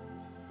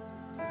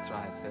 That's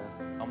right,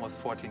 yeah, almost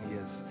 14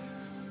 years.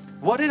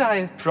 What did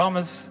I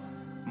promise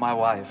my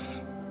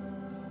wife?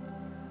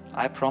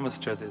 I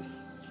promised her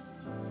this.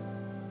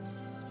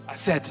 I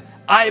said,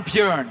 I,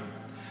 Björn,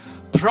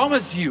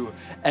 promise you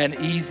an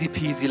easy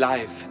peasy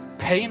life,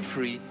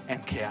 pain-free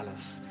and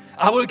careless.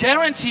 I will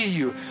guarantee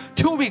you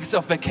 2 weeks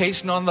of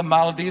vacation on the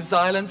Maldives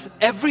Islands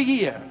every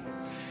year.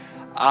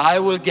 I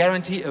will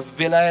guarantee a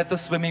villa at the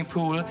swimming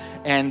pool,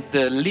 and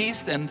the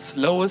least and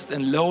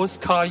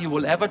lowest car you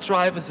will ever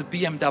drive is a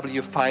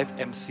BMW 5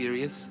 M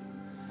Series.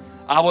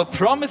 I will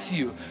promise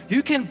you,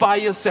 you can buy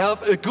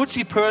yourself a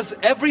Gucci purse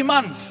every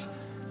month.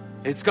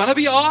 It's gonna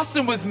be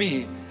awesome with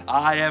me.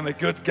 I am a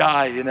good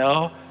guy, you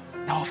know.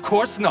 No, of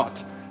course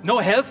not. No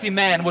healthy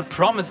man would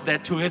promise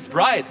that to his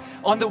bride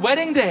on the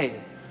wedding day.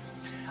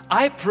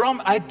 I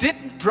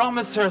didn't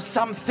promise her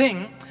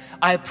something.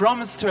 I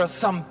promised her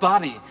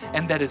somebody,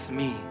 and that is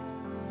me.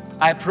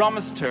 I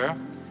promised her,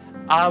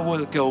 I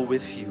will go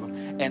with you,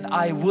 and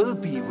I will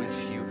be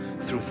with you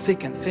through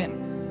thick and thin.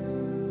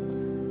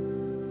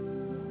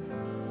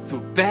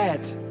 Through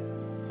bad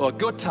or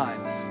good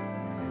times,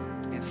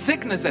 in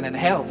sickness and in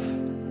health,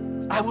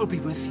 I will be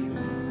with you.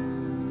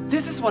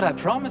 This is what I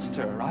promised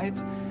her, right?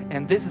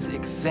 And this is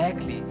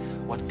exactly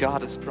what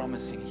God is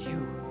promising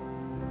you.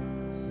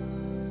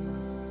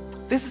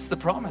 This is the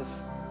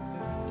promise.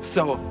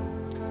 So,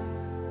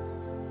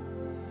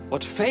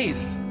 what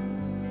faith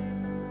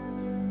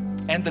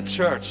and the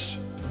church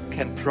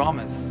can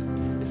promise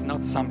is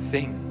not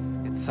something,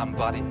 it's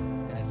somebody,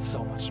 and it's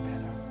so much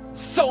better.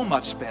 So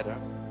much better.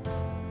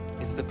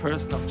 It's the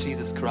person of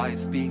Jesus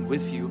Christ being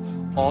with you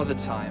all the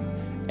time,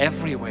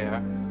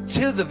 everywhere,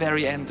 till the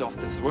very end of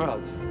this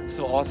world.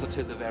 So also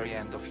till the very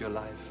end of your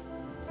life.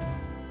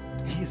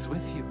 He is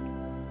with you.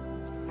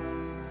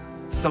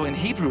 So in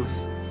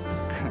Hebrews,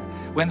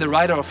 when the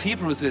writer of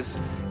Hebrews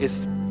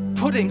is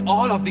putting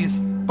all of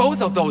these,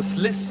 both of those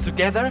lists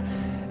together,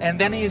 and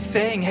then he is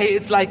saying, hey,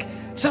 it's like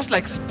just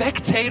like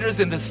spectators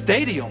in the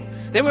stadium.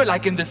 They were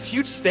like in this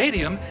huge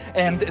stadium,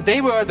 and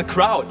they were the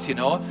crowd, you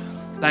know.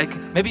 Like,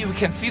 maybe we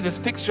can see this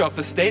picture of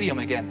the stadium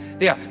again.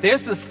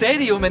 There's the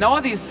stadium, and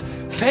all these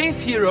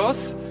faith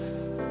heroes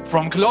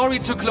from glory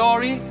to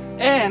glory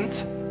and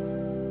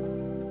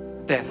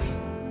death.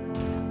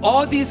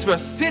 All these were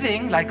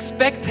sitting like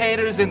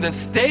spectators in the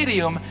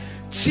stadium,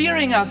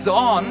 cheering us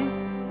on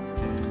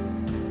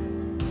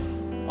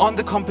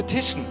the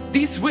competition.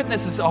 These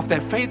witnesses of their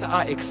faith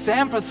are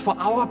examples for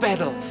our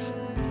battles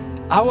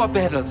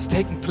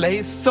taking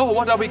place. So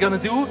what are we gonna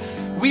do?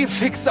 We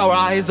fix our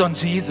eyes on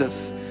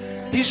Jesus.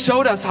 He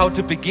showed us how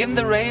to begin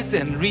the race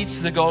and reach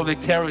the goal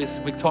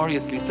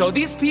victoriously. So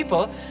these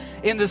people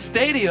in the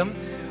stadium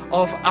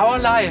of our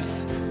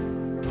lives,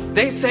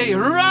 they say,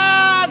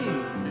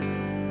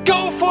 run!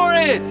 Go for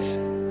it!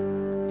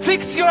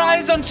 Fix your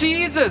eyes on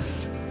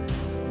Jesus.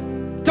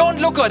 Don't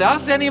look at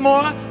us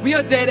anymore. We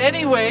are dead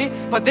anyway,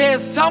 but there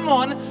is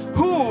someone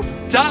who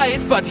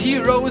died, but he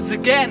rose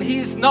again.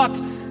 He's not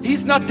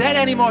dead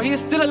anymore. He is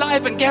still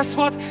alive, and guess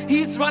what?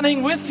 He's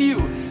running with you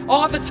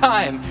all the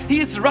time. He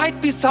is right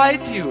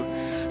beside you.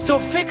 So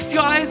fix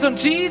your eyes on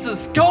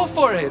Jesus. Go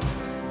for it.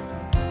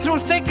 Through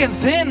thick and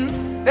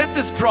thin, that's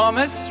His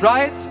promise,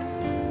 right?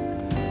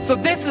 So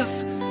this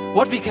is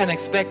what we can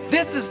expect.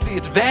 This is the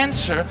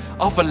adventure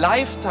of a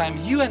lifetime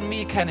you and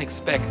me can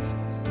expect.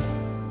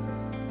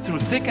 Through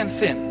thick and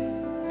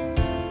thin,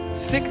 through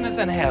sickness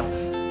and health,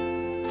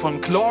 from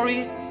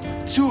glory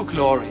to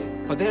glory.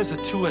 But there's a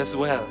to as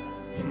well.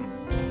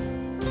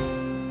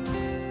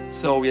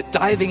 So we're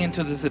diving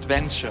into this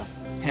adventure.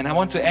 And I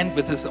want to end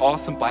with this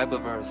awesome Bible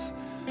verse.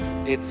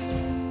 It's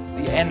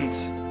the end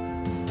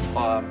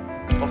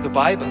of the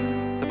Bible,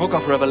 the book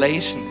of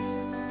Revelation.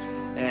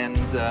 And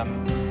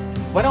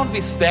why don't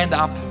we stand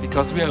up,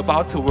 because we are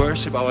about to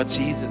worship our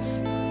Jesus,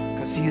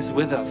 because He is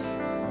with us.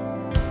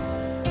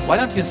 Why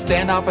don't you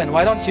stand up, and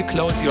why don't you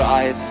close your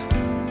eyes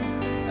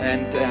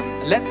and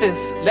let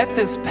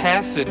this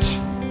passage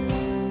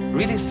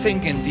really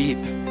sink in deep.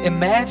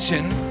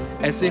 Imagine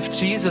as if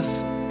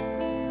Jesus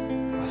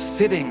was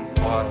sitting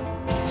or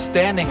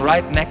standing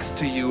right next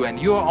to you, and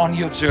you're on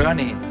your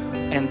journey,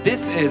 and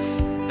this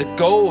is the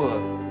goal,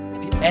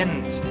 the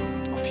end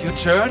of your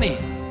journey,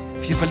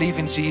 if you believe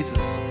in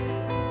Jesus.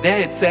 There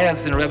it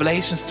says in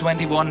Revelation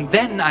 21,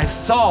 "Then I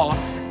saw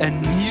a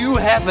new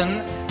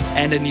heaven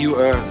and a new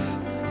earth.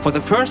 For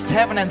the first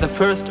heaven and the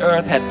first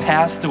earth had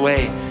passed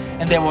away,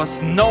 and there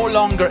was no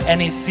longer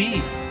any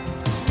sea.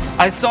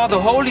 I saw the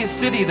holy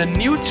city, the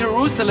new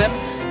Jerusalem,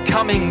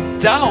 coming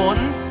down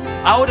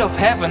out of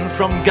heaven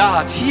from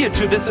God here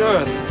to this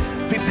earth,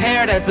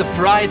 prepared as a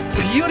bride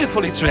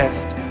beautifully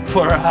dressed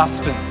for her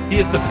husband.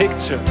 Here's the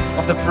picture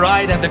of the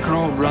bride and the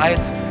groom,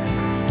 right?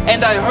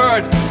 And I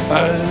heard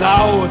a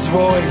loud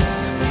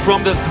voice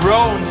from the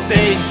throne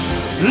saying,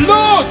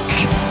 "Look!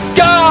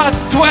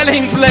 God's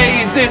dwelling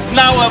place is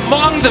now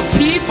among the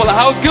people.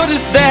 How good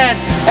is that?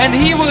 And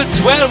He will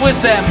dwell with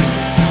them.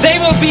 They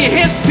will be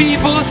His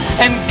people,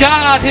 and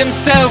God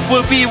Himself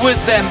will be with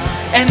them.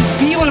 And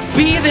He will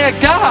be their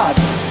God.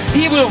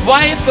 He will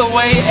wipe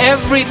away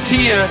every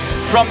tear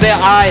from their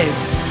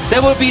eyes.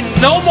 There will be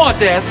no more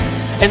death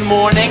and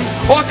mourning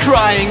or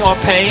crying or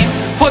pain,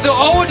 for the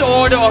old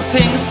order of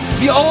things,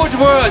 the old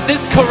world,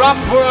 this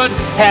corrupt world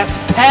has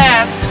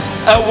passed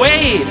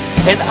away."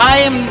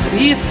 And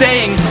He's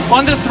saying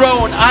on the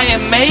throne, I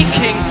am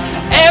making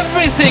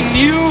everything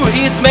new.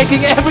 He is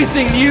making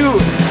everything new.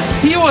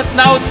 He was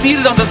now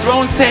seated on the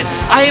throne, said,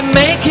 I am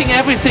making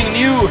everything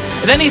new.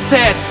 And then He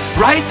said,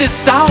 write this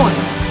down.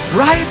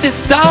 Write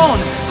this down,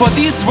 for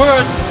these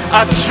words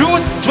are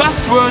truth,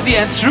 trustworthy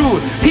and true.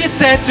 He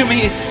said to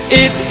me,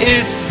 it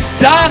is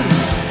done.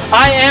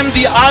 I am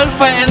the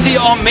Alpha and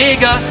the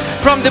Omega,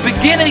 from the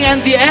beginning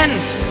and the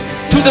end.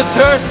 To the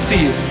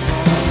thirsty,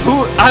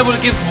 who I will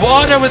give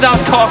water without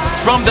cost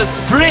from the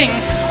spring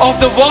of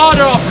the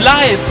water of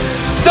life.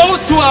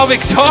 Those who are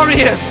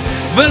victorious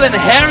will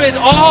inherit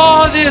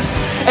all this,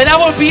 and I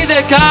will be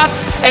their God,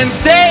 and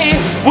they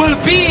will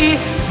be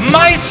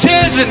my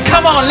children.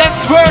 Come on,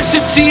 let's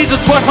worship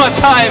Jesus one more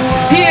time.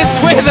 He is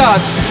with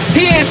us.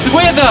 He is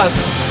with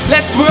us.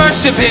 Let's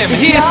worship Him.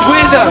 He is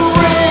with us.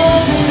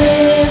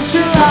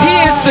 He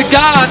is the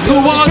God who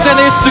was and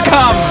is to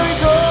come.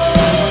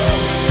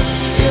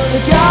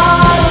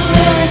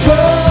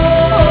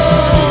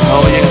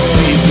 Oh yes,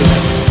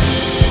 Jesus.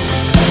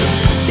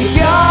 The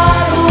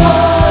God who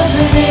was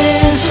and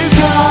is to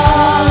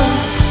come.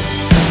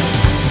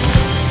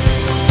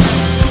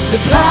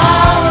 The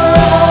power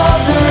of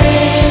the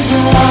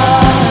risen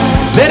one.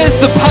 That is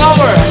the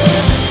power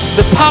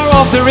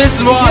of the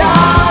risen one.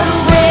 God who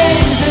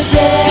brings the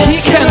dead He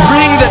can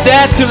bring the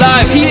dead to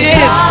life. He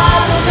is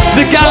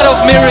the God of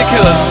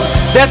miracles.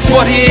 That's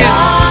what He is.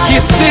 He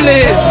still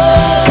is.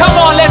 Come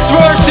on, let's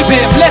worship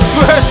Him. Let's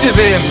worship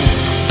Him.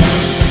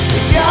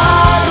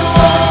 God who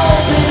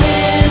was and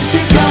is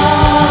to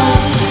come.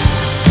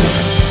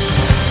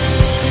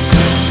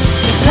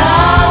 The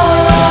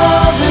power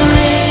of the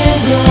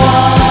risen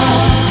one.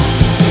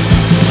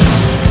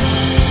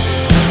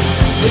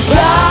 The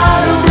God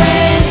who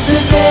brings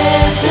the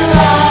dead to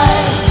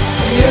life.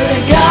 You're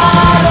the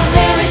God of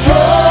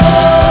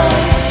miracles.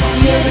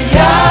 You're the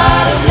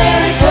God of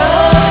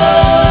miracles.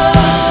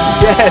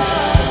 Yes.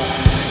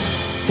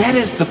 That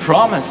is the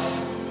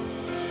promise.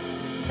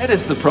 That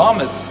is the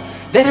promise.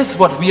 That is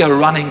what we are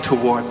running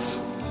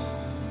towards.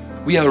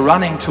 We are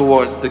running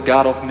towards the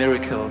God of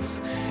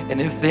miracles.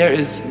 And if there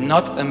is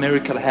not a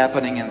miracle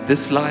happening in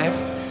this life,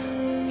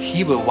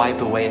 He will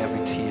wipe away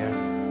every tear.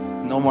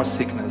 No more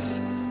sickness,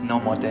 no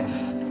more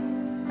death.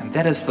 And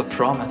that is the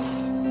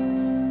promise.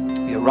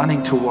 We are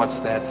running towards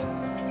that.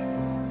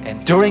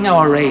 And during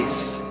our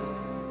race,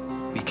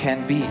 we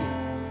can be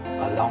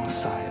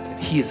alongside.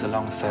 And He is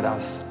alongside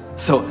us.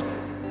 So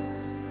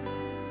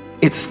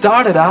it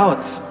started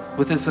out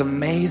with this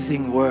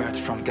amazing word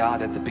from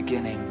God at the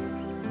beginning.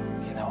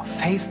 You know,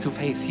 face to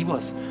face. He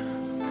was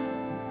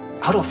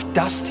out of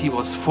dust. He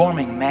was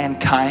forming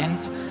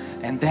mankind.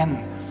 And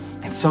then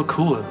it's so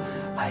cool.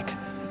 Like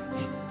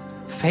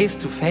face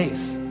to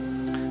face,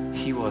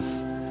 He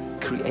was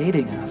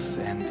creating us,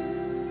 and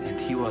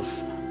He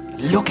was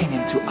looking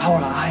into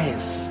our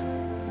eyes,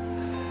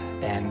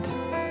 and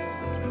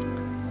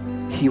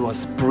He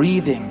was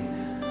breathing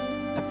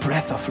the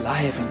breath of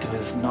life into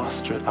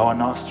our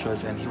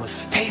nostrils, and He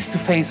was face to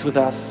face with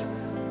us.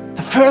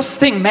 The first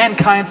thing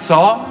mankind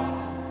saw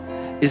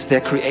is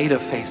their Creator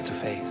face to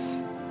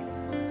face,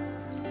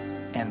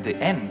 and the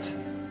end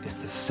is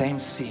the same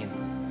scene.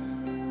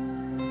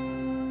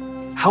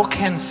 How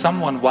can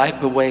someone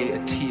wipe away a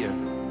tear?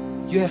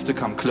 You have to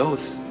come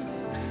close.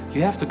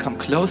 You have to come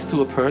close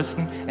to a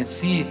person and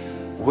see,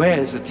 where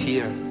is a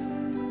tear?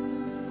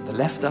 On the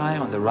left eye,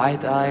 on the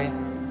right eye?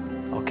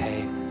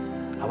 Okay,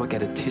 I will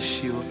get a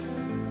tissue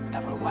and I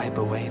will wipe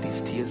away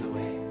these tears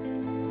away.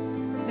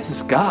 This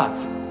is God,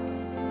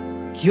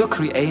 your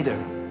Creator.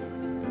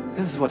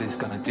 This is what He's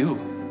gonna do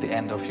at the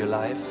end of your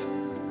life.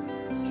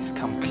 He's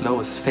come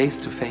close, face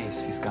to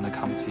face. He's gonna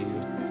come to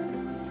you.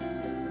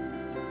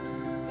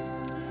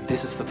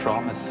 This is the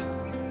promise.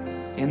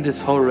 In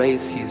this whole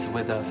race, He's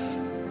with us.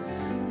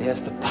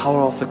 There's the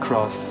power of the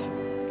cross.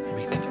 And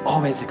we can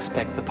always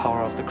expect the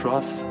power of the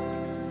cross.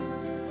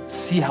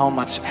 See how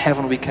much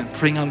heaven we can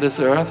bring on this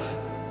earth.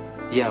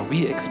 Yeah,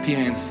 we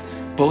experience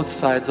both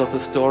sides of the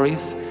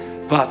stories,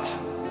 but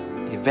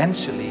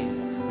eventually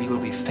we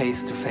will be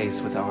face to face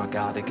with our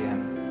God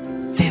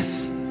again.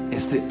 This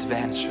is the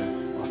adventure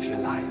of your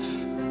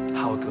life.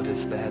 How good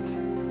is that?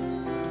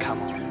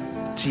 Come on.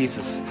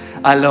 Jesus,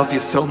 I love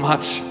you so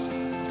much.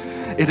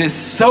 It is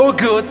so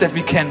good that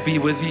we can be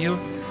with you.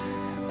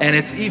 And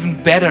it's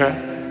even better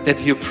that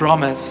you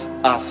promise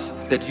us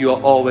that you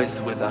are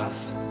always with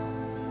us.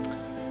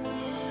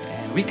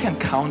 And we can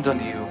count on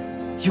you.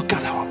 You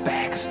got our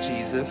backs,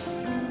 Jesus.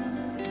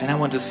 And I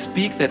want to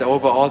speak that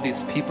over all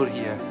these people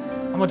here.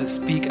 I want to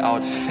speak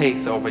out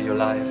faith over your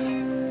life.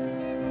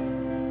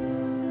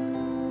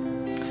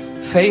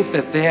 Faith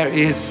that there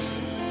is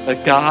a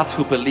God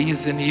who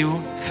believes in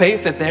you.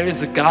 Faith that there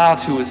is a God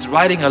who is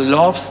writing a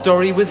love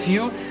story with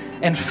you.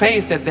 And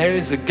faith that there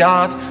is a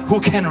God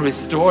who can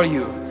restore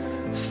you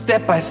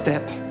step by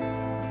step.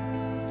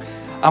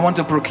 I want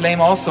to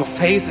proclaim also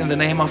faith in the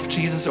name of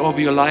Jesus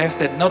over your life,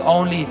 that not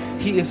only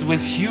He is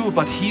with you,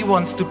 but He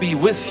wants to be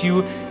with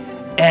you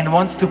and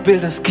wants to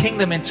build His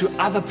kingdom into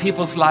other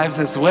people's lives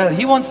as well.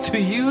 He wants to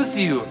use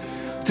you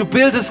to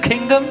build His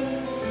kingdom.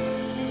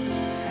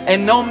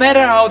 And no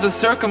matter how the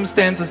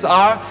circumstances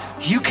are,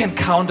 you can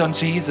count on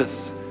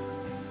Jesus.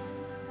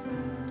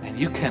 And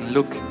you can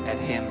look at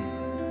Him.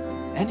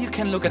 And you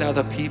can look at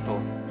other people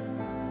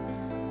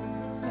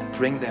and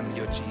bring them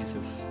your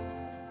Jesus.